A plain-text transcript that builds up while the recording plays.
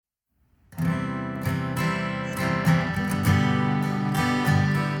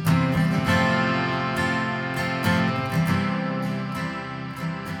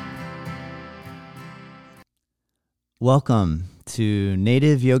Welcome to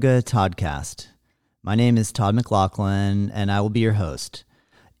Native Yoga Toddcast. My name is Todd McLaughlin, and I will be your host.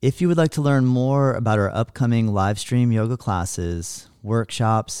 If you would like to learn more about our upcoming live stream yoga classes,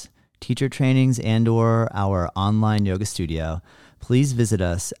 workshops, teacher trainings, and/or our online yoga studio, please visit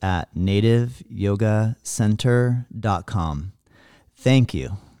us at nativeyogacenter.com. Thank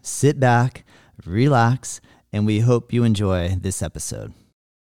you. Sit back, relax, and we hope you enjoy this episode.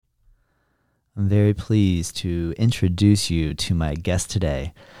 I'm very pleased to introduce you to my guest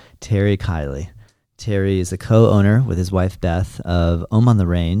today, Terry Kiely. Terry is a co-owner with his wife Beth of Om on the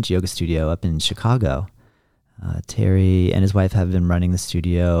Range Yoga Studio up in Chicago. Terry and his wife have been running the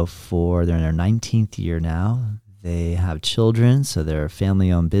studio they're in their 19th year now. They have children, so they're a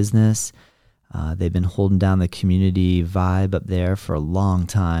family-owned business. They've been holding down the community vibe up there for a long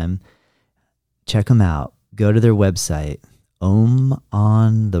time. Check them out. Go to their website,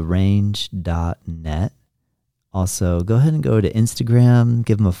 omontherange.net. Also, go ahead and go to Instagram,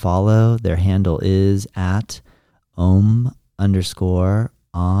 give them a follow. Their handle is at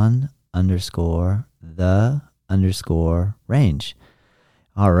om_on_the_range.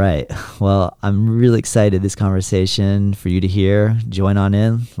 All right. Well, I'm really excited this conversation for you to hear. Join on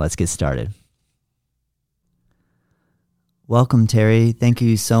in. Let's get started. Welcome, Terry. Thank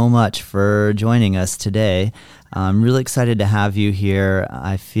you so much for joining us today. I'm really excited to have you here.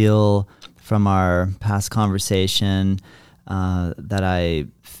 I feel from our past conversation that I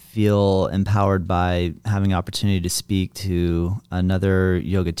feel empowered by having the opportunity to speak to another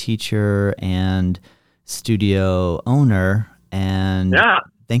yoga teacher and studio owner. And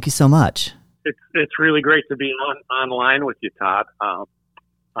thank you so much. It's really great to be online with you, Todd.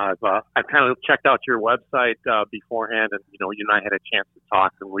 I've kind of checked out your website beforehand, and you and I had a chance to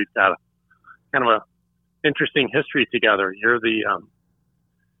talk, and we've got kind of a interesting history together.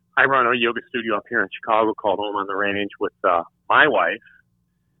 I run a yoga studio up here in Chicago called Om on the Range with my wife,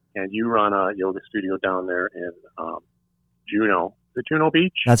 and you run a yoga studio down there in Juneau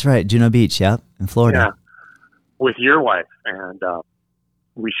Beach. That's right, Juneau Beach, yep, in Florida. Yeah, with your wife, and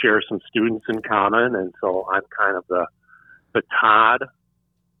we share some students in common, and so I'm kind of the Todd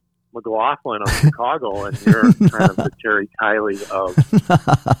McLaughlin of Chicago, and you're kind of the Terry Kiely of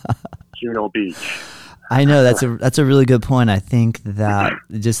Juneau Beach. I know that's a really good point. I think that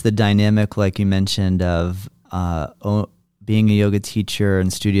just the dynamic, like you mentioned, of being a yoga teacher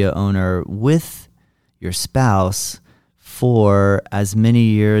and studio owner with your spouse for as many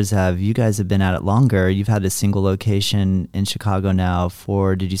years as you guys have been at it longer. You've had a single location in Chicago now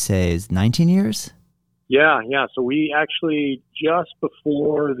for, did you say, 19 years? Yeah. So we actually, just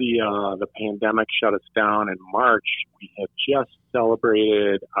before the pandemic shut us down in March, we had just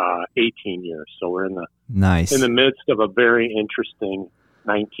celebrated 18 years. So we're in the midst of a very interesting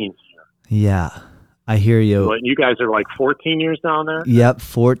 19th year. Yeah, I hear you. But you guys are like 14 years down there? Yep,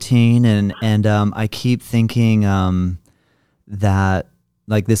 14. And I keep thinking that,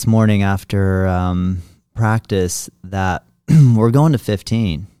 like this morning after practice, that we're going to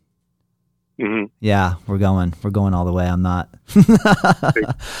 15. Mm-hmm. Yeah, we're going all the way. I'm not.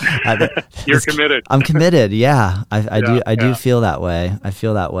 You're committed. I'm committed. Yeah, I do feel that way. I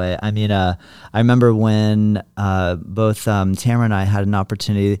feel that way. I mean, I remember when both Tamara and I had an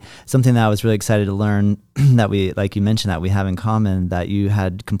opportunity, something that I was really excited to learn that we, like you mentioned, that we have in common, that you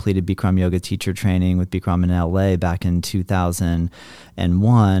had completed Bikram yoga teacher training with Bikram in LA back in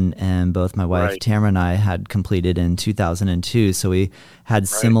 2001, and both my wife Tamara and I had completed in 2002. So we had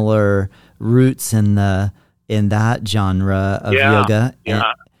similar roots in that genre of yoga.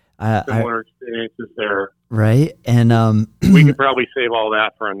 Yeah, similar experiences there. Right, and we could probably save all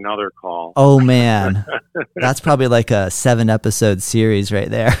that for another call. Oh man, that's probably like a 7-episode series right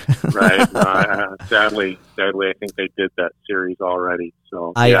there. Right. Sadly, I think they did that series already.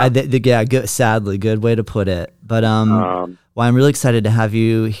 So sadly, good way to put it. But why I'm really excited to have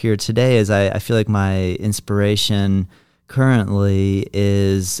you here today is I feel like my inspiration currently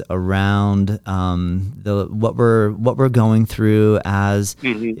is around what we're going through as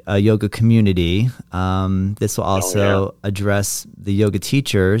a yoga community. This will also address the yoga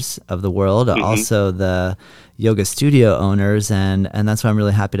teachers of the world, also the yoga studio owners, and that's why I'm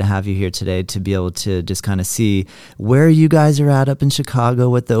really happy to have you here today, to be able to just kind of see where you guys are at up in Chicago,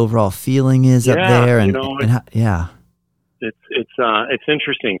 what the overall feeling is up there, and it's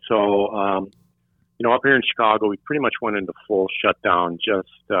interesting. So. Up here in Chicago, we pretty much went into full shutdown just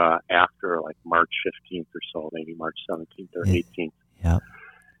after like March 15th or so, maybe March 17th or 18th. Yeah.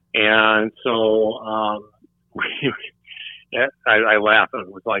 And so I laugh.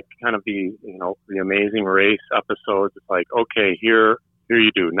 It was like kind of the Amazing Race episodes. It's like, okay, here you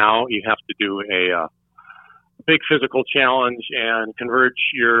do. Now you have to do big physical challenge and convert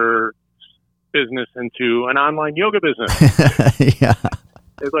your business into an online yoga business. Yeah.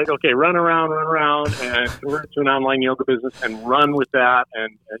 It's like, okay, run around and convert to an online yoga business and run with that.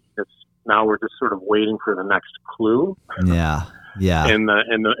 And now we're just sort of waiting for the next clue. Yeah. Yeah. In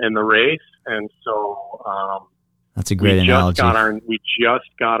the race. And so, that's a great analogy. We just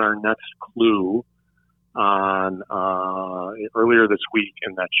got our next clue on, earlier this week,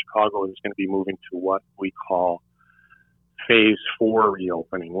 and that Chicago is going to be moving to what we call phase 4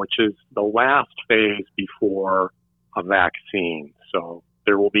 reopening, which is the last phase before a vaccine. So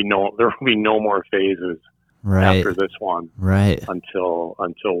there will be no more phases after this one, until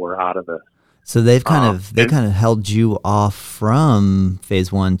we're out of this. So they've kind of held you off from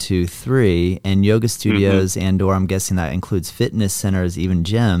phase 1, 2, 3, and yoga studios and/or I'm guessing that includes fitness centers, even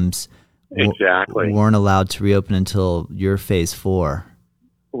gyms. Exactly. Weren't allowed to reopen until your phase 4.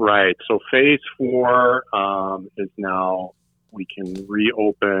 Right. So phase 4 is now we can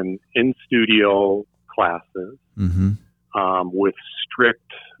reopen in-studio classes with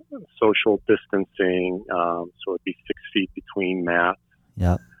strict social distancing. So it'd be 6 feet between mats.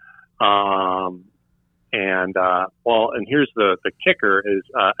 Yeah. And here's the kicker is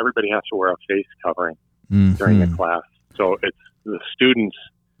everybody has to wear a face covering during the class. So it's the students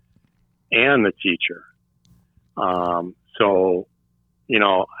and the teacher. So,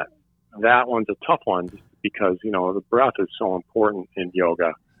 that one's a tough one because, the breath is so important in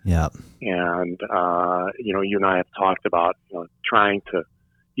yoga. Yeah. And, you and I have talked about, trying to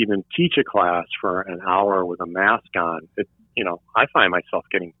even teach a class for an hour with a mask on. I find myself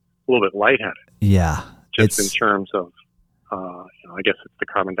getting a little bit lightheaded. Yeah. Just in terms of, I guess it's the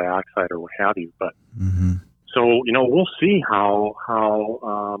carbon dioxide or what have you. But so, we'll see how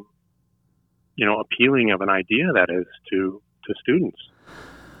appealing of an idea that is to students.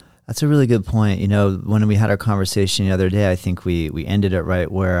 That's a really good point. When we had our conversation the other day, I think we ended it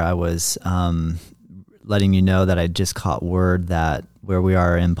right where I was letting you know that I just caught word that where we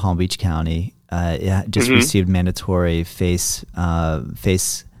are in Palm Beach County, it just received mandatory face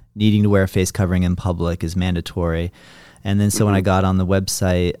needing to wear a face covering in public is mandatory. And then so when I got on the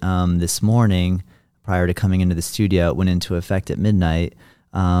website this morning, prior to coming into the studio, it went into effect at midnight,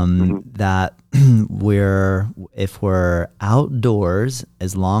 that if we're outdoors,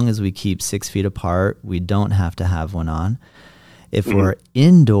 as long as we keep 6 feet apart, we don't have to have one on. If we're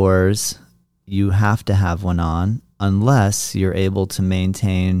indoors, you have to have one on unless you're able to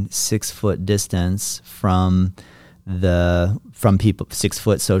maintain 6 foot distance from people, 6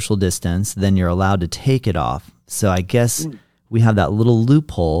 foot social distance, then you're allowed to take it off. So I guess we have that little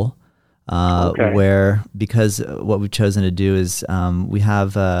loophole where, because what we've chosen to do is we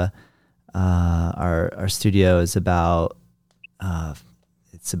have our studio is about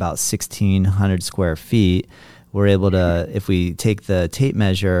 1,600 square feet. We're able to, if we take the tape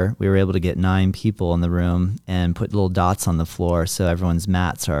measure, we were able to get 9 people in the room and put little dots on the floor so everyone's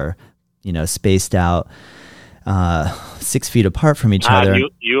mats are, spaced out 6 feet apart from each other.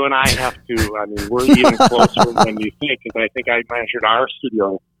 You and I have to, we're even closer than you think, because I think I measured our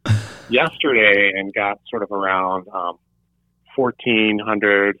studio yesterday and got sort of around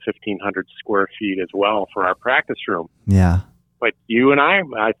 1,400, 1,500 square feet as well for our practice room. Yeah. But you and I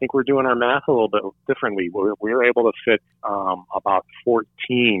think we're doing our math a little bit differently. We're able to fit about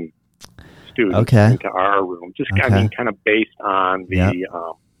 14 students into our room, kind of based on the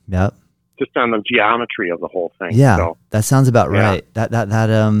just on the geometry of the whole thing. Yeah, so, that sounds about right. That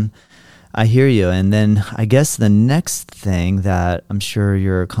I hear you. And then I guess the next thing that I'm sure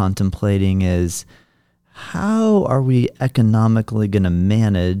you're contemplating is, how are we economically going to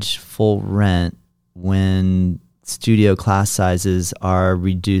manage full rent when studio class sizes are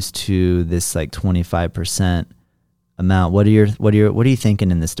reduced to this like 25% amount? What are you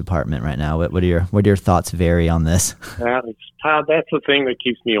thinking in this department right now? What do your thoughts vary on this? Todd, that's the thing that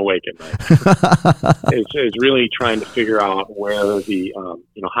keeps me awake at night. is really trying to figure out where the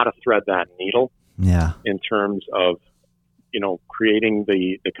how to thread that needle. Yeah. In terms of creating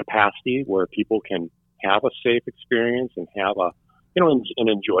the capacity where people can have a safe experience and have an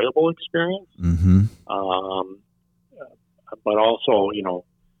enjoyable experience. Mm-hmm. But also,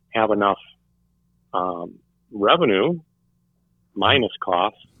 have enough revenue minus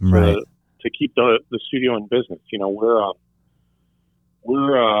costs to keep the studio in business.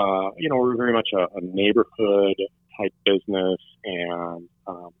 We're very much a neighborhood type business, and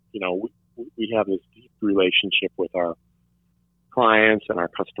we have this deep relationship with our clients and our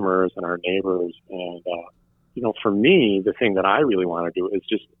customers and our neighbors. And for me, the thing that I really want to do is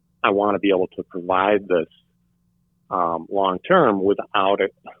I want to be able to provide this long term without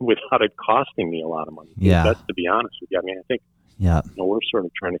it costing me a lot of money. Yeah. That's, to be honest with you. I mean, I think we're sort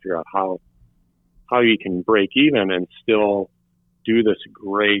of trying to figure out how you can break even and still do this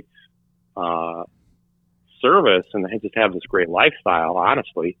great service and just have this great lifestyle,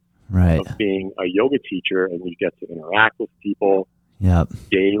 honestly, of being a yoga teacher, and you get to interact with people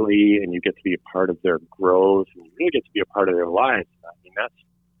daily, and you get to be a part of their growth, and you really get to be a part of their lives. I mean, that's,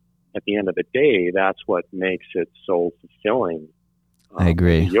 at the end of the day, that's what makes it so fulfilling. I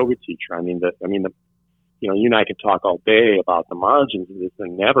agree. As a yoga teacher. I mean, you and I can talk all day about the margins. There's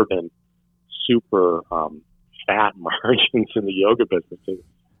never been super fat margins in the yoga business.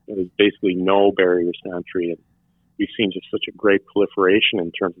 There's basically no barriers to entry, and we've seen just such a great proliferation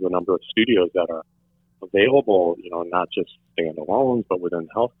in terms of the number of studios that are available, not just standalones, but within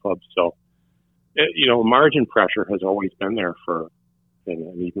health clubs. So, margin pressure has always been there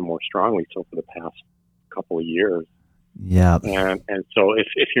and even more strongly so for the past couple of years. Yeah. And so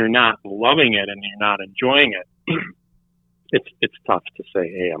if you're not loving it and you're not enjoying it, it's tough to say,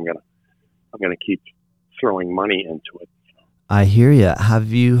 hey, I'm gonna keep throwing money into it. I hear you.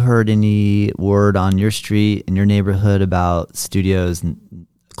 Have you heard any word on your street, in your neighborhood, about studios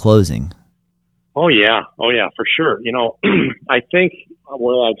closing? Oh yeah, for sure. I think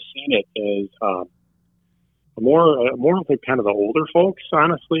where I've seen it is more of the kind of the older folks.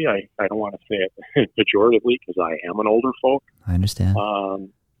 Honestly, I don't want to say it pejoratively because I am an older folk. I understand.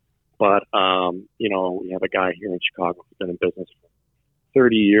 But we have a guy here in Chicago who's been in business for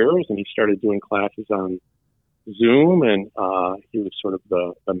 30 years, and he started doing classes on Zoom, and he was sort of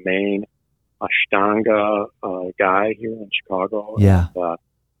the main Ashtanga guy here in Chicago. Yeah. And,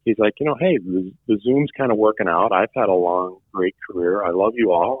 he's like, hey, the Zoom's kind of working out. I've had a long, great career. I love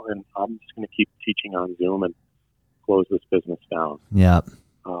you all, and I'm just going to keep teaching on Zoom and close this business down. Yeah.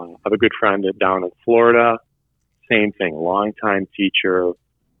 I have a good friend down in Florida. Same thing, longtime teacher,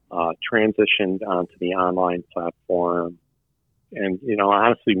 transitioned onto the online platform. And,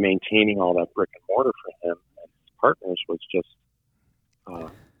 honestly, maintaining all that brick and mortar for him and his partners was just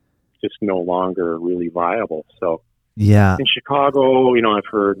no longer really viable. So, yeah, in Chicago, I've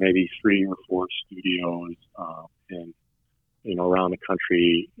heard maybe 3 or 4 studios, and around the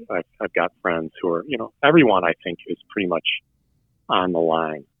country, I've got friends who are, everyone I think is pretty much on the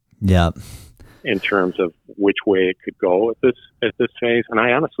line. Yeah. In terms of which way it could go at this phase, and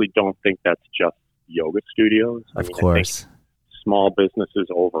I honestly don't think that's just yoga studios. Of course. I think small businesses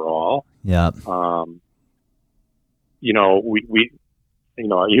overall. Yeah. We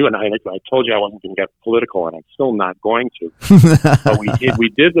you and I told you I wasn't going to get political, and I'm still not going to. But we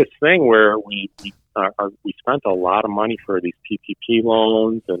did this thing where we spent a lot of money for these PPP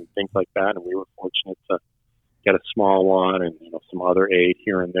loans and things like that, and we were fortunate to get a small one and some other aid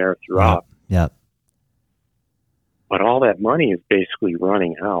here and there throughout. Yeah. But all that money is basically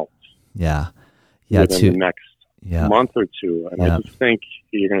running out. Yeah. Within the next month or two, and I just think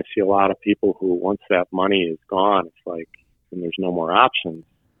you're going to see a lot of people who, once that money is gone, it's like, and there's no more options.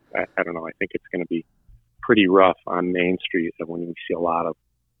 I don't know. I think it's going to be pretty rough on Main Street when we see a lot of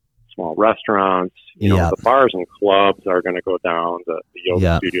small restaurants. The bars and clubs are going to go down, the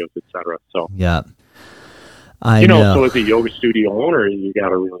yoga studios, etc. So I know. So as a yoga studio owner, you got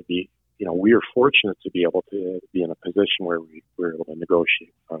to really be. We are fortunate to be able to be in a position where we're able to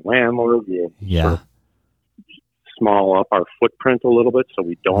negotiate with our landlord. We sort of small up our footprint a little bit, so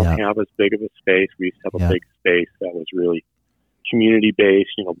we don't have as big of a space. We used to have a big space that was really community based,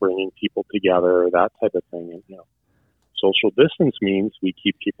 bringing people together, that type of thing. And, social distance means we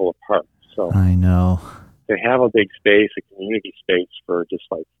keep people apart. So I know they have a big space, a community space for just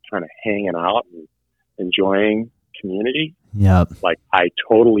like kind of hanging out and enjoying community. Yeah. Like I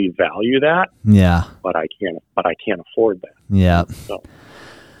totally value that. Yeah. But I can't afford that. Yeah. So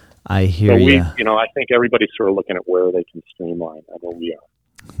I hear you. I think everybody's sort of looking at where they can streamline. I know we are.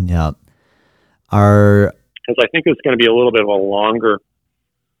 Yeah. Because I think it's going to be a little bit of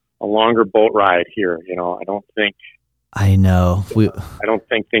a longer boat ride here. I don't think. I know. I don't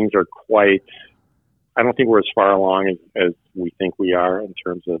think things are quite. I don't think we're as far along as we think we are in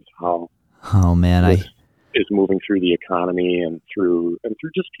terms of how. Oh man, is moving through the economy and through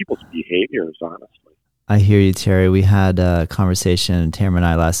just people's behaviors. Honestly, I hear you, Terry. We had a conversation, Tamara and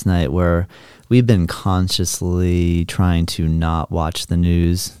I, last night where we've been consciously trying to not watch the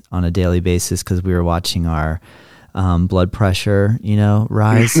news on a daily basis because we were watching our blood pressure,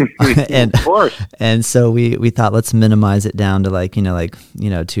 rise. And, of course. And so we thought, let's minimize it down to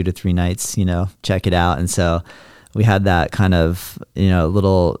 2 to 3 nights, check it out. And so we had that kind of,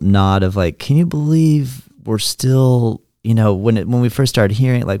 little nod of like, can you believe we're still, when we first started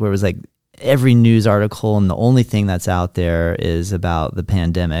hearing it, where it was like, every news article, and the only thing that's out there is about the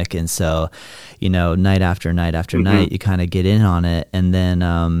pandemic. And so, night after night after night, you kind of get in on it, and then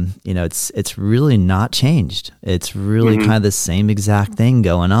it's really not changed. It's really kind of the same exact thing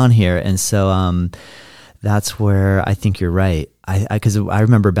going on here. And so that's where I think you're right. Because I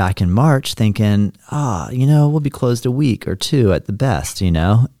remember back in March thinking, we'll be closed a week or two at the best,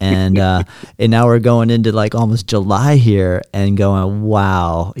 and now we're going into like almost July here and going,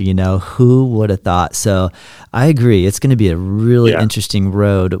 wow, who would have thought? So I agree. It's going to be a really interesting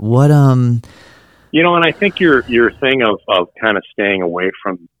road. What, and I think your thing of kind of staying away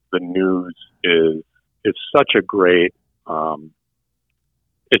from the news is such a great,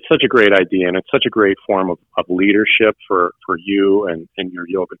 it's such a great idea, and it's such a great form of leadership for you and your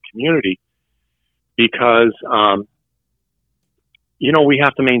yoga community, because, we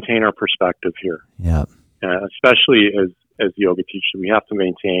have to maintain our perspective here. Yeah. Especially as yoga teachers, we have to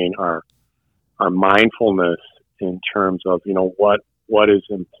maintain our mindfulness in terms of, what is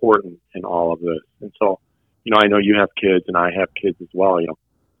important in all of this. And so, I know you have kids and I have kids as well.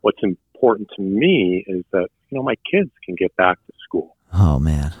 What's important to me is that, my kids can get back to school. Oh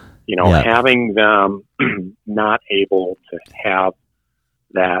man. Having them not able to have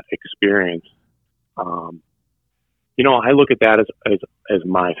that experience, I look at that as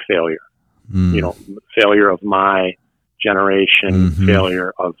my failure, failure of my generation,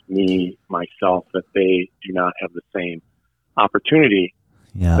 failure of me, myself, that they do not have the same opportunity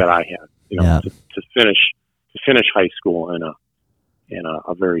that I had, to finish high school in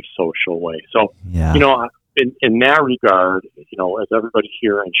a very social way. So, in that regard, as everybody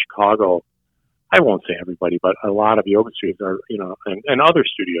here in Chicago, I won't say everybody, but a lot of yoga studios are, and other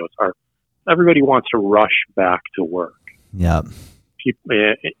studios are, everybody wants to rush back to work. Yeah.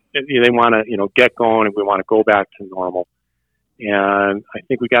 They want to, get going, and we want to go back to normal. And I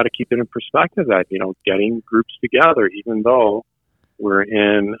think we got to keep it in perspective that, getting groups together, even though we're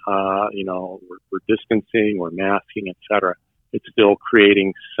in, we're distancing, we're masking, et cetera, it's still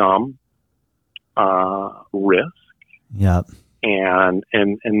creating some risk. Yep. And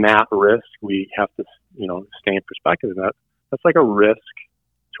that risk, we have to, stay in perspective. That's like a risk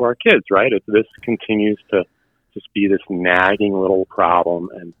to our kids, right? If this continues to just be this nagging little problem,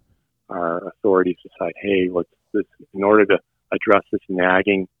 and our authorities decide, hey, in order to address this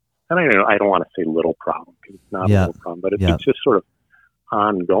nagging, and I don't want to say little problem, because it's not a little problem, but if it's just sort of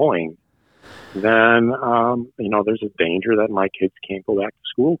ongoing, then, there's a danger that my kids can't go back to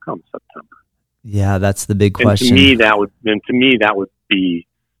school come September. Yeah, that's the big question. And to me, that would be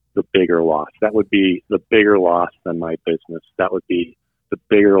the bigger loss. That would be the bigger loss than my business. That would be the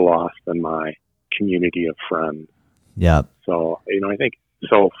bigger loss than my community of friends. Yeah. So, I think,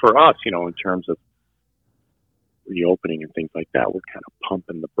 so for us, in terms of reopening and things like that, we're kind of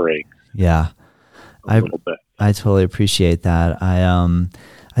pumping the brakes. Yeah. A little bit. I totally appreciate that.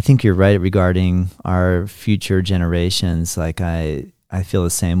 I think you're right regarding our future generations. Like I feel the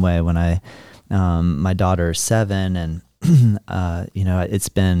same way when my daughter is 7, and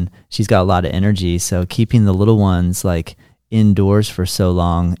she's got a lot of energy. So keeping the little ones like indoors for so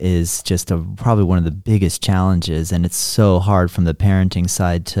long is just probably one of the biggest challenges. And it's so hard from the parenting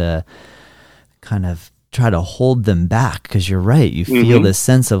side to kind of try to hold them back, because you're right. You feel this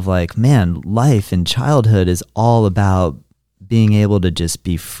sense of like, man, life in childhood is all about being able to just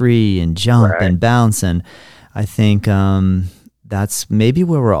be free and jump and bounce. And I think that's maybe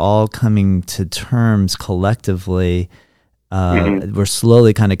where we're all coming to terms collectively. We're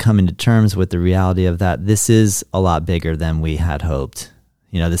slowly kind of coming to terms with the reality of that. This is a lot bigger than we had hoped.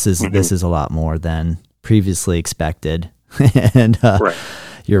 This is a lot more than previously expected. And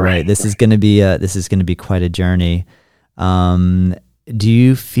you're right. This is going to be quite a journey. Do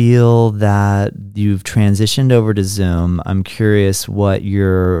you feel that you've transitioned over to Zoom? I'm curious what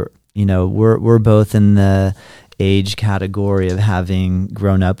we're both in the age category of having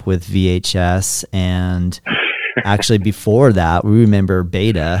grown up with VHS, and actually before that we remember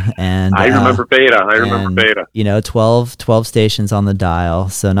Beta, and I remember Beta. 12 stations on the dial.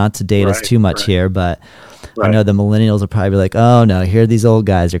 So not to date us too much here, but I know the millennials will probably be like, oh no, here these old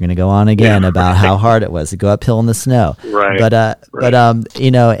guys are going to go on again about how hard it was to go uphill in the snow. Right. But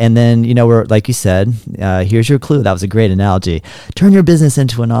and then, we're, like you said, here's your clue. That was a great analogy. Turn your business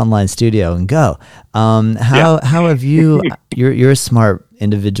into an online studio and go. How have you, you're a smart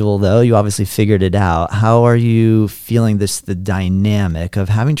individual though. You obviously figured it out. How are you feeling the dynamic of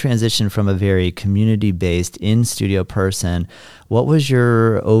having transitioned from a very community-based in-studio person? What was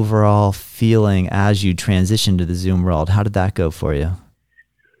your overall feeling as you transitioned to the Zoom world? How did that go for you?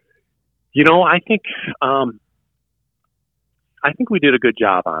 I think I think we did a good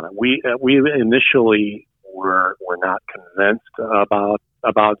job on it. We initially were not convinced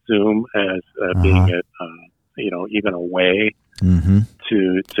about Zoom as being even a way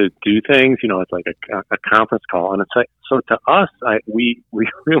to do things. It's like a conference call, and it's like, so to us, we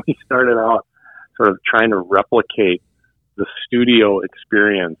really started out sort of trying to replicate the studio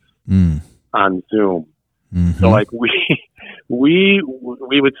experience on Zoom. So like we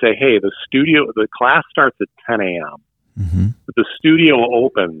would say, hey, the class starts at 10 a.m. But the studio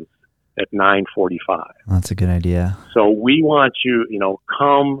opens at 9:45. That's a good idea. So we want you,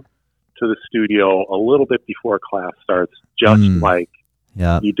 come to the studio a little bit before class starts, just like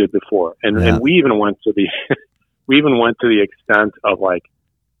you did before. And we even went to the extent of like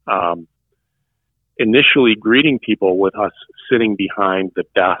initially greeting people with us sitting behind the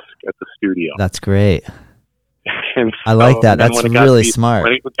desk at the studio. That's great. And I like that. That's really smart.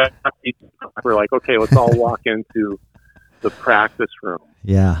 We're like, okay, let's all walk into the practice room.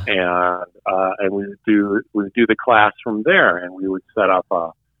 Yeah. And we would do the class from there, and we would set up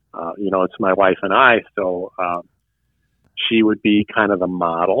it's my wife and I, so she would be kind of the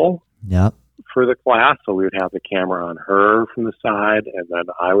model for the class, so we would have the camera on her from the side, and then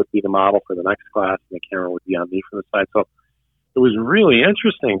I would be the model for the next class, and the camera would be on me from the side. So it was really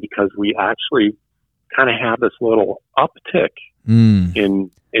interesting because we actually kind of had this little uptick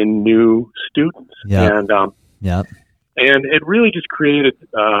in new students. And it really just created,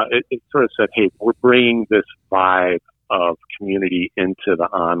 it sort of said, hey, we're bringing this vibe of community into the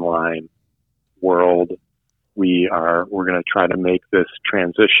online world. We're going to try to make this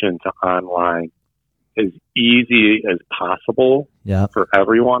transition to online as easy as possible for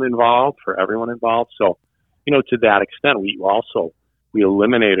everyone involved. So, to that extent, we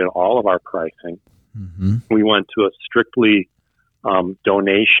eliminated all of our pricing. We went to a strictly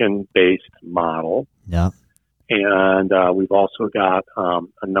donation-based model. And we've also got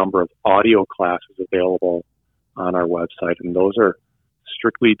a number of audio classes available on our website, and those are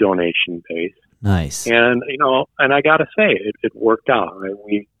strictly donation-based. Nice. And, and I got to say, it worked out. Right?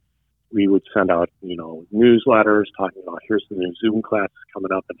 We would send out, newsletters talking about, here's the new Zoom classes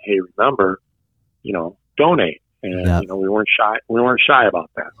coming up, and hey, remember, donate. And, we weren't shy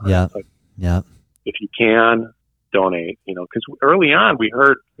about that. Right? If you can, donate, because early on we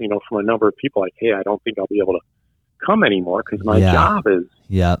heard, from a number of people like, hey, I don't think I'll be able to come anymore because my job is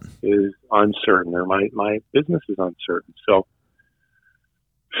uncertain, or my business is uncertain. So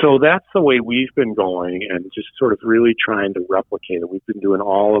that's the way we've been going, and just sort of really trying to replicate it. We've been doing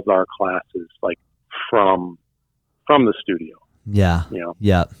all of our classes like from the studio.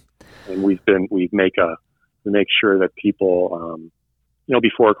 And we make sure that people,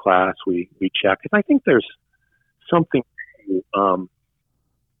 before class we check, because I think there's something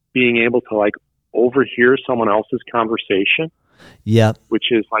being able to like overhear someone else's conversation,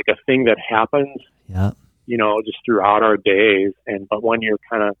 which is like a thing that happens, just throughout our days. But when you're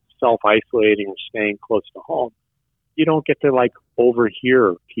kind of self-isolating or staying close to home, you don't get to like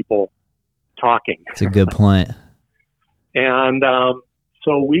overhear people talking. That's a good point. And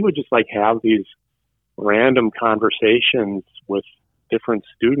so we would just like have these random conversations with different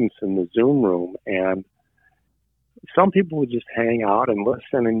students in the Zoom room, and some people would just hang out and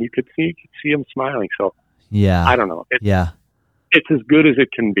listen, and you could see them smiling. So I don't know. It's as good as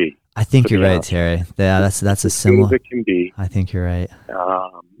it can be. I think you're right, Terry. Yeah, that's a similar. As it can be. I think you're right.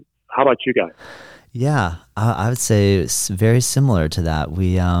 How about you guys? Yeah, I would say it's very similar to that.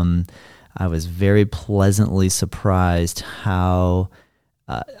 I was very pleasantly surprised how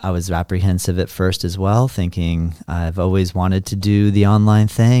I was apprehensive at first as well, thinking I've always wanted to do the online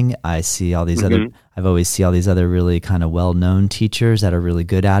thing. I see all these I've always see all these other really kind of well-known teachers that are really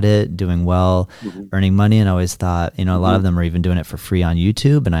good at it, doing well, earning money. And I always thought, a lot of them are even doing it for free on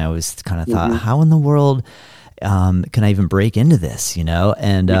YouTube. And I always kind of thought, how in the world can I even break into this,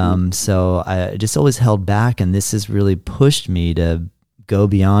 And so I just always held back. And this has really pushed me to go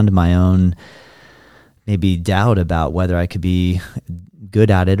beyond my own maybe doubt about whether I could be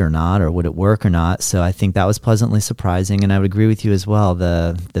good at it or not, or would it work or not. So I think that was pleasantly surprising. And I would agree with you as well.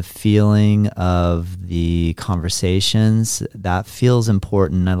 The feeling of the conversations, that feels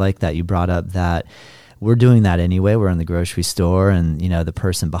important. I like that you brought up that we're doing that anyway. We're in the grocery store, and the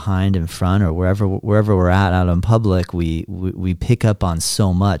person behind, in front, or wherever we're at out in public, we pick up on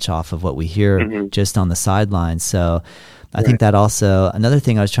so much off of what we hear just on the sidelines. So I think that also, another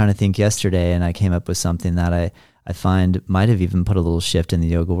thing I was trying to think yesterday, and I came up with something that I find might have even put a little shift in the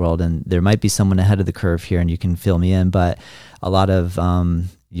yoga world, and there might be someone ahead of the curve here, and you can fill me in, but a lot of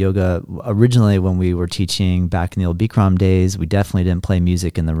yoga originally when we were teaching back in the old Bikram days, we definitely didn't play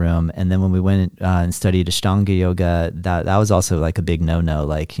music in the room. And then when we went and studied Ashtanga yoga, that was also like a big no-no.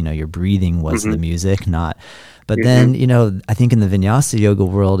 Like, your breathing was the music, not. But then, I think in the Vinyasa yoga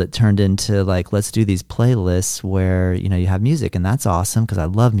world, it turned into like, let's do these playlists where, you have music, and that's awesome because I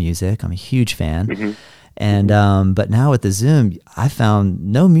love music. I'm a huge fan. And but now with the Zoom, I found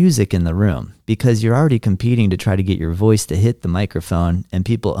no music in the room because you're already competing to try to get your voice to hit the microphone and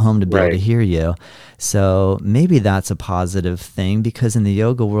people at home to be able to hear you. So maybe that's a positive thing, because in the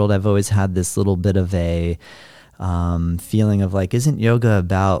yoga world, I've always had this little bit of a feeling of like, isn't yoga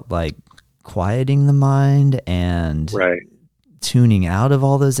about like quieting the mind and tuning out of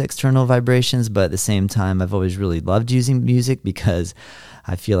all those external vibrations? But at the same time, I've always really loved using music because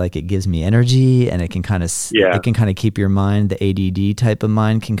I feel like it gives me energy, and it can kind of keep your mind, the ADD type of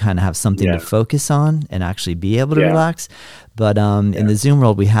mind, can kind of have something to focus on and actually be able to relax. But in the Zoom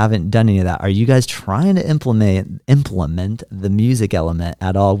world, we haven't done any of that. Are you guys trying to implement the music element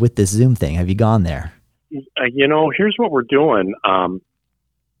at all with this Zoom thing? Have you gone there? Here's what we're doing. And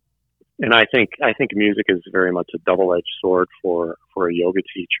I think music is very much a double-edged sword for a yoga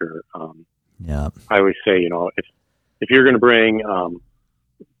teacher. I always say, if you're going to bring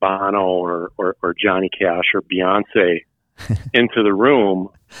Bono or Johnny Cash or Beyonce into the room,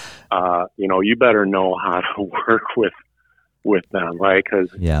 you better know how to work with them, right?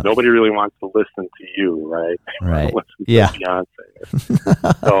 Because nobody really wants to listen to you, right? Right. Listen to Beyonce.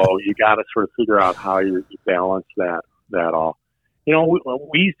 So you got to sort of figure out how you balance that all.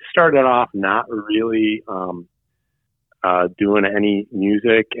 We started off not really doing any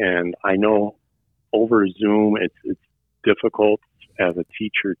music, and I know over Zoom it's difficult as a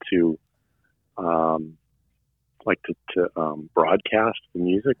teacher to broadcast the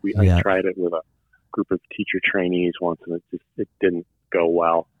music. I tried it with a group of teacher trainees once, and it didn't go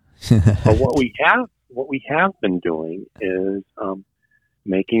well. But what we have been doing is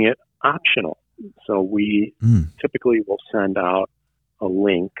making it optional. So we typically will send out a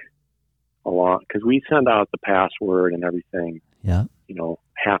link along, because we send out the password and everything,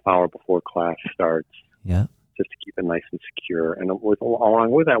 half hour before class starts, just to keep it nice and secure. And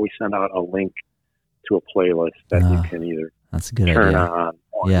along with that, we send out a link to a playlist that you can either turn on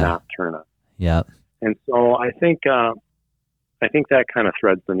or not turn on. Yeah. And so I think that kind of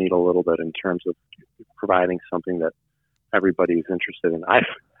threads the needle a little bit in terms of providing something that everybody's interested in.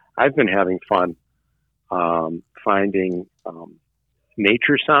 I've been having fun finding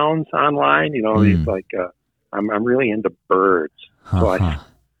nature sounds online. These I'm really into birds, so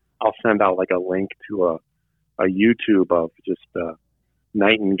I'll send out like a link to a YouTube of just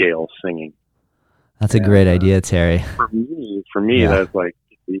nightingales singing. That's a great idea, Terry. For me, that's like,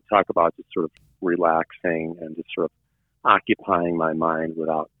 you talk about just sort of relaxing and just sort of occupying my mind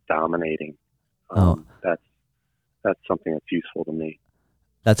without dominating. That's something that's useful to me.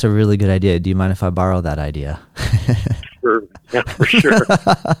 That's a really good idea. Do you mind if I borrow that idea? Sure. Yeah, for sure.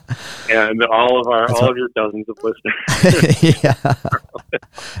 And all of your dozens of listeners.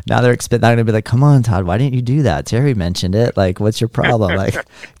 Now they're going to be like, come on, Todd, why didn't you do that? Terry mentioned it. Like, what's your problem? Like,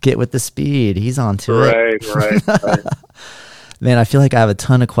 get with the speed. He's on to it. Right. Man, I feel like I have a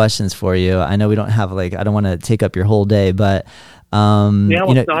ton of questions for you. I know we don't have I don't want to take up your whole day, but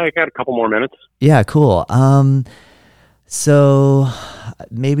I got a couple more minutes. Yeah, cool. So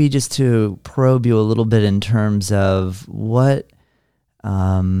maybe just to probe you a little bit in terms of where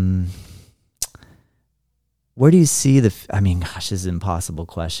do you see this is an impossible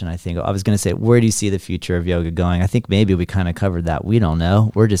question. I think I was going to say, where do you see the future of yoga going? I think maybe we kind of covered that. We don't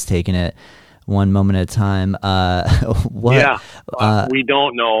know. We're just taking it one moment at a time. We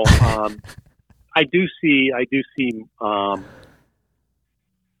don't know. I do see,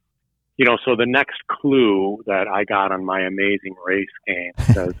 so the next clue that I got on my amazing race game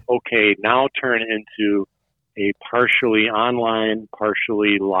says, okay, now turn into a partially online,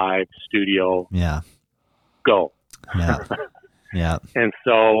 partially live studio. Yeah. Go. Yeah. Yeah. And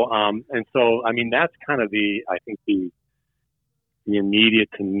so, that's kind of the immediate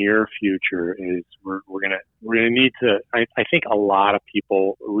to near future is we're going to need to, I think a lot of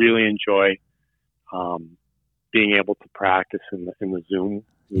people really enjoy, being able to practice in the Zoom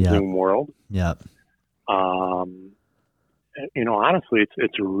world. Yeah. Honestly,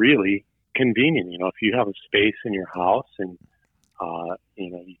 it's really convenient. If you have a space in your house and,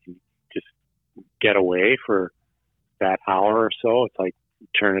 you can just get away for that hour or so. It's like, you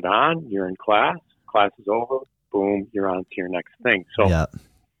turn it on, you're in class is over, boom, you're on to your next thing. So, in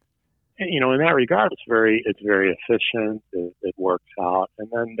that regard, it's very efficient. It works out. And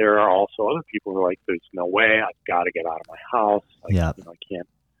then there are also other people who are like, there's no way, I've got to get out of my house. I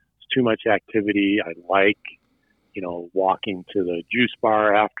too much activity. I like, walking to the juice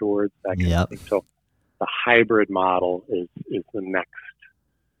bar afterwards, that kind of thing. So the hybrid model is the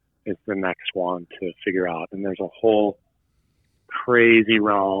next one to figure out. And there's a whole crazy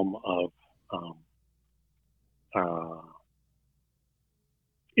realm of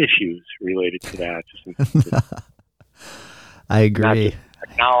issues related to that. I agree. Not just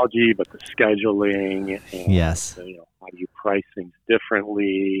technology, but the scheduling and yes, how do you price things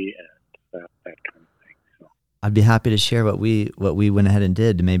differently and that kind of thing. So I'd be happy to share what we went ahead and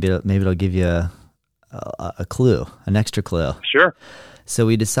did. Maybe it'll give you a clue, an extra clue. Sure. So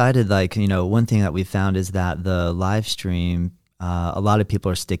we decided, one thing that we found is that the live stream, a lot of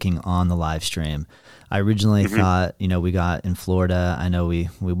people are sticking on the live stream. I originally thought, we got in Florida, I know we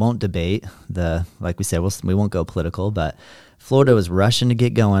won't debate like we said, we won't go political, but Florida was rushing to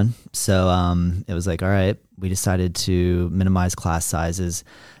get going. So it was like, all right, we decided to minimize class sizes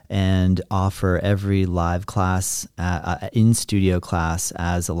and offer every live class, in-studio class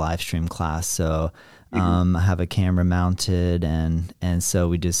as a live stream class. So I have a camera mounted, and so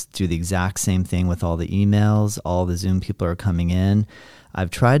we just do the exact same thing with all the emails. All the Zoom people are coming in. I've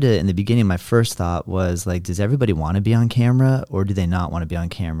tried to, in the beginning, my first thought was like, does everybody want to be on camera or do they not want to be on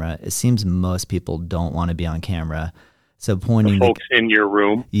camera? It seems most people don't want to be on camera. So pointing the folks in your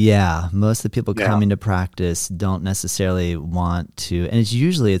room. Yeah, most of the people coming to practice don't necessarily want to, and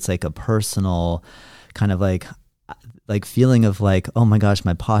it's like a personal kind of like feeling of like, oh my gosh,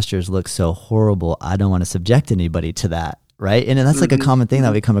 my postures look so horrible. I don't want to subject anybody to that, right? And that's like a common thing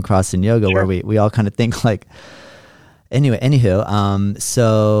that we come across in yoga, where we all kind of think like. Anywho,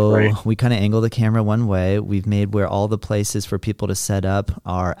 so we kind of angle the camera one way. We've made where all the places for people to set up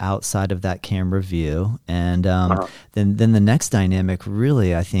are outside of that camera view. And then the next dynamic,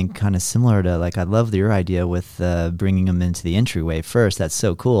 really, I think kind of similar to, like, I love your idea with bringing them into the entryway first. That's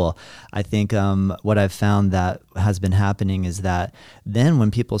so cool. I think what I've found that has been happening is that then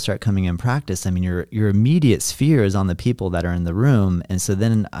when people start coming in practice, I mean, your immediate sphere is on the people that are in the room. And so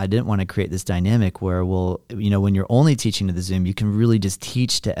then I didn't want to create this dynamic where, when you're only teaching to the Zoom, you can really just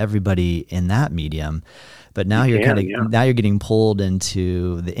teach to everybody in that medium. But now now you're getting pulled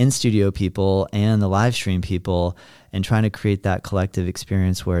into the in-studio people and the live stream people and trying to create that collective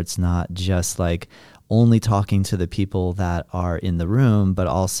experience where it's not just like only talking to the people that are in the room, but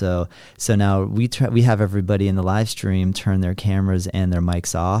also, so now we have everybody in the live stream turn their cameras and their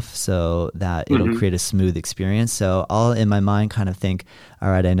mics off so that it'll create a smooth experience. So I'll, in my mind, kind of think, all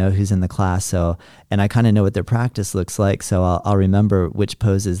right, I know who's in the class, and I kind of know what their practice looks like, so I'll remember which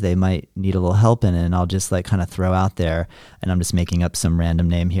poses they might need a little help in, and I'll just like kind of throw out there, and I'm just making up some random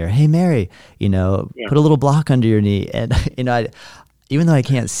name here. Hey, Mary, put a little block under your knee, and even though I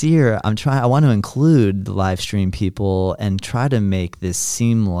can't see her, I want to include the live stream people and try to make this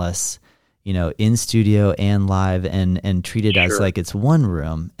seamless, in studio and live, and treat it as like it's one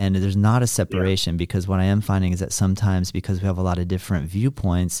room and there's not a separation, because what I am finding is that sometimes, because we have a lot of different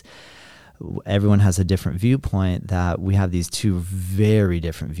viewpoints, everyone has a different viewpoint, that we have these two very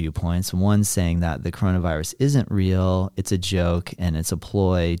different viewpoints. One saying that the coronavirus isn't real, it's a joke, and it's a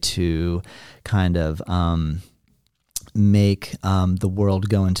ploy to kind of, make the world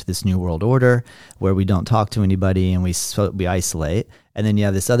go into this new world order where we don't talk to anybody and we isolate. And then you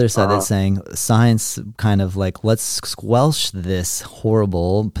have this other side that's saying science kind of like, let's squelch this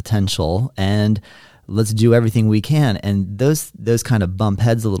horrible potential and let's do everything we can. And those kind of bump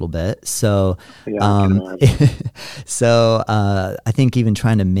heads a little bit. So, I think even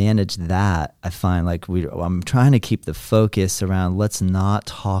trying to manage that, I find like I'm trying to keep the focus around, let's not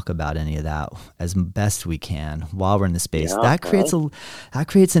talk about any of that as best we can while we're in the space. That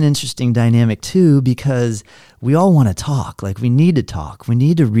creates an interesting dynamic too, because we all want to talk. Like, we need to talk. We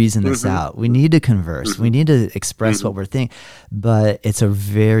need to reason this out. We need to converse. We need to express what we're thinking. But it's a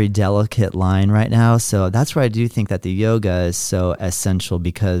very delicate line right now. So that's where I do think that the yoga is so essential,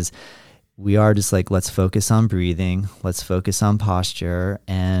 because we are just like, let's focus on breathing. Let's focus on posture.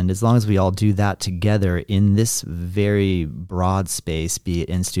 And as long as we all do that together in this very broad space, be it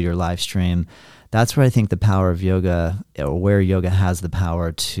in studio or live stream, that's where I think the power of yoga, or where yoga has the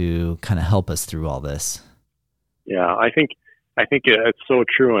power to kind of help us through all this. Yeah, I think it's so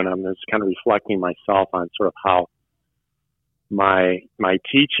true, and I'm just kind of reflecting myself on sort of how my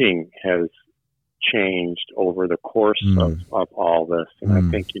teaching has changed over the course of all this. And I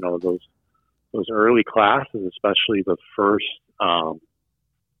think those early classes, especially the first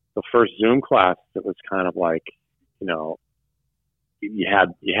Zoom class, it was kind of like, you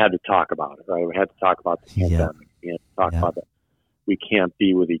had to talk about it, right? We had to talk about the pandemic. We had to talk about that we can't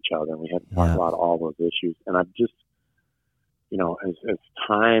be with each other, and we had to talk about all those issues. And I'm just as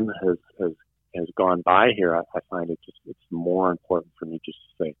time has gone by here, I find it's more important for me just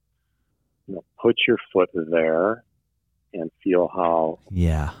to say, put your foot there and feel how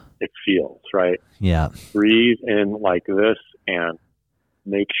it feels, right? Yeah. Breathe in like this and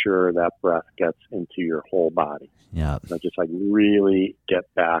make sure that breath gets into your whole body. Yeah. Just like really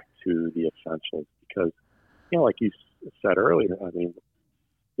get back to the essentials, because, like you said earlier, I mean,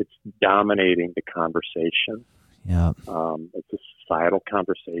 it's dominating the conversation. Yeah. It's a societal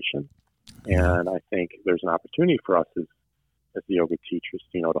conversation. And I think there's an opportunity for us as the yoga teachers,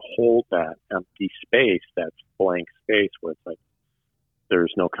 to hold that empty space, that blank space where it's like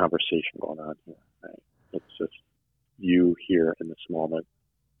there's no conversation going on here. Right? It's just you here in this moment.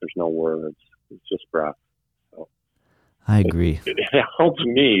 There's no words. It's just breath. So I agree. It helps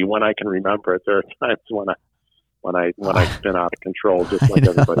me when I can remember it. There are times when I spin out of control, just like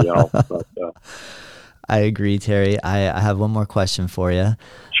everybody else. But, I agree, Terry. I have one more question for you.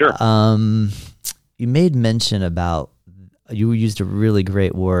 Sure. You made mention about, you used a really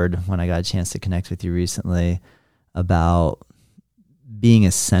great word when I got a chance to connect with you recently about being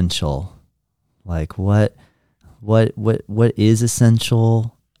essential. Like what is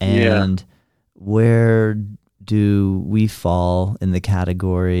essential, and where do we fall in the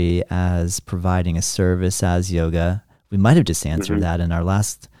category as providing a service as yoga? We might have just answered that in our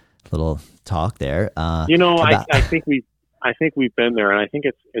last little talk there. I think we've been there, and I think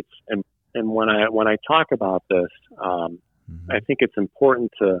it's and when I talk about this, I think it's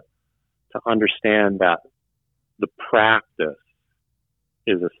important to understand that the practice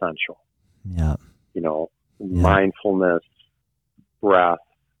is essential. Yeah. Mindfulness, breath,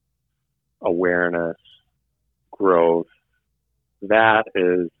 awareness, growth, that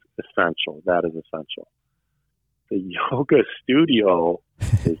is essential. The yoga studio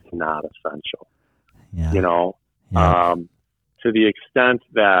is not essential. Yeah. To the extent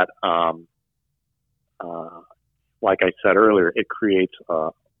that, like I said earlier, it creates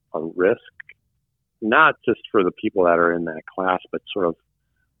a risk, not just for the people that are in that class, but sort of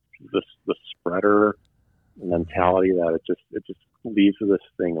the spreader mentality that it just leaves this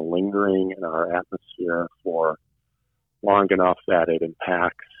thing lingering in our atmosphere for long enough that it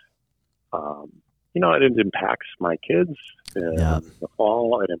impacts, it impacts my kids in the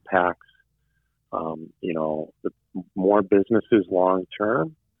fall. It impacts, the more businesses long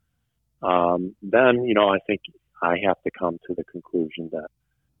term. Then, I think I have to come to the conclusion that,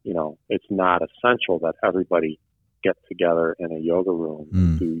 it's not essential that everybody get together in a yoga room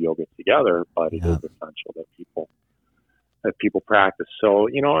and do yoga together, but it is essential that people practice. So,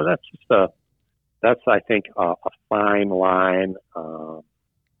 that's I think a fine line, a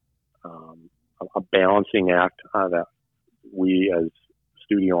balancing act that we as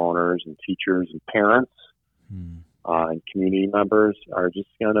studio owners and teachers and parents and community members are just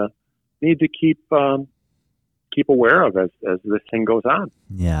gonna need to keep aware of as this thing goes on.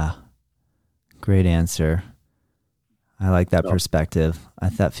 Yeah, great answer. I like that perspective.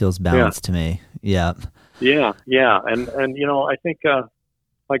 That feels balanced to me. Yeah. Yeah. And I think,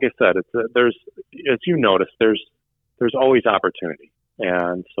 like I said, there's, as you notice, there's always opportunity.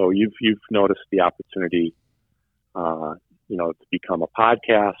 And so you've noticed the opportunity, to become a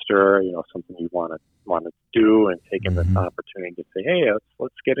podcaster, something you want to do, and taking this opportunity to say, hey,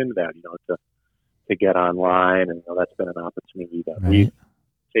 let's get into that, to get online. And, that's been an opportunity that we've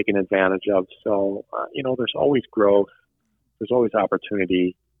taken advantage of. So, there's always growth. There's always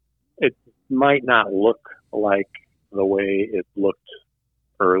opportunity. It might not look like the way it looked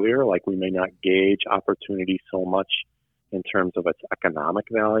earlier. Like we may not gauge opportunity so much in terms of its economic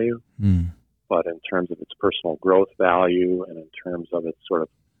value, but in terms of its personal growth value and in terms of its sort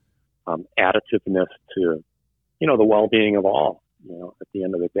of additiveness to, the well-being of all, at the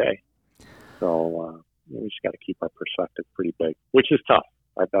end of the day. So we just got to keep our perspective pretty big, which is tough.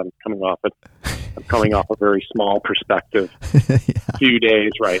 I'm coming off a very small perspective. Few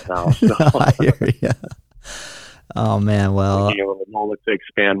days right now. So. I hear you. Oh man, well, being able to know to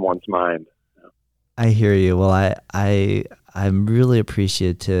expand one's mind. I hear you. Well, I'm really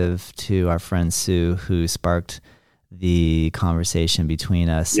appreciative to our friend Sue, who sparked the conversation between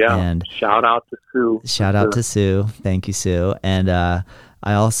us. Yeah. And shout out to Sue. Shout out to Sue. Thank you, Sue. And I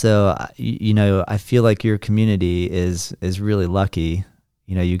also, I feel like your community is really lucky.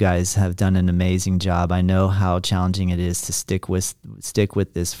 You guys have done an amazing job. I know how challenging it is to stick with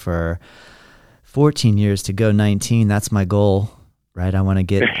this for 14 years to go 19. That's my goal, right? I want to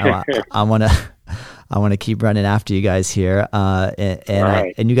get, I I want to keep running after you guys here.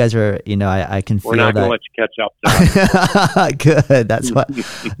 And you guys are, I can feel that. We're not going to let you catch up. Good. That's what,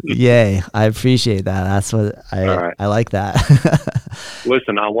 yay. I appreciate that. That's what I like that.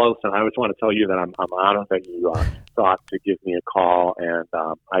 Listen, I just want to tell you that I'm honored that you thought to give me a call, and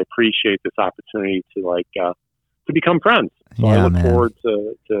I appreciate this opportunity to become friends. So I look forward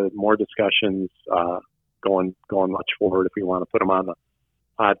to more discussions going much forward. If we want to put them on the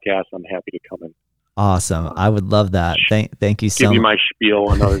podcast, I'm happy to come in. Awesome. I would love that. Thank you so much. Give you my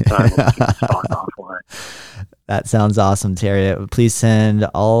spiel another time. Talk offline. That sounds awesome, Terry. Please send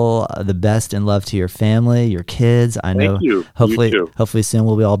all the best and love to your family, your kids. I know. Thank you. Hopefully soon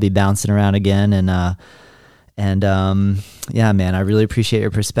we'll all be bouncing around again. Yeah, man, I really appreciate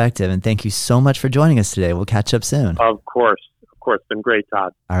your perspective, and thank you so much for joining us today. We'll catch up soon. Of course. Been great,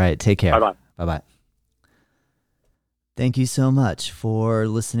 Todd. All right. Take care. Bye-bye. Bye-bye. Thank you so much for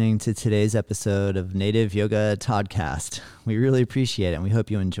listening to today's episode of Native Yoga Toddcast. We really appreciate it, and we hope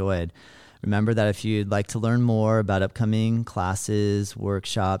you enjoyed. Remember that if you'd like to learn more about upcoming classes,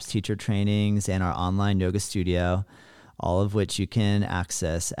 workshops, teacher trainings, and our online yoga studio, all of which you can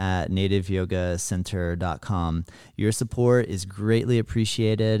access at nativeyogacenter.com. Your support is greatly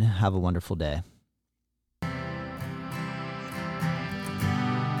appreciated. Have a wonderful day.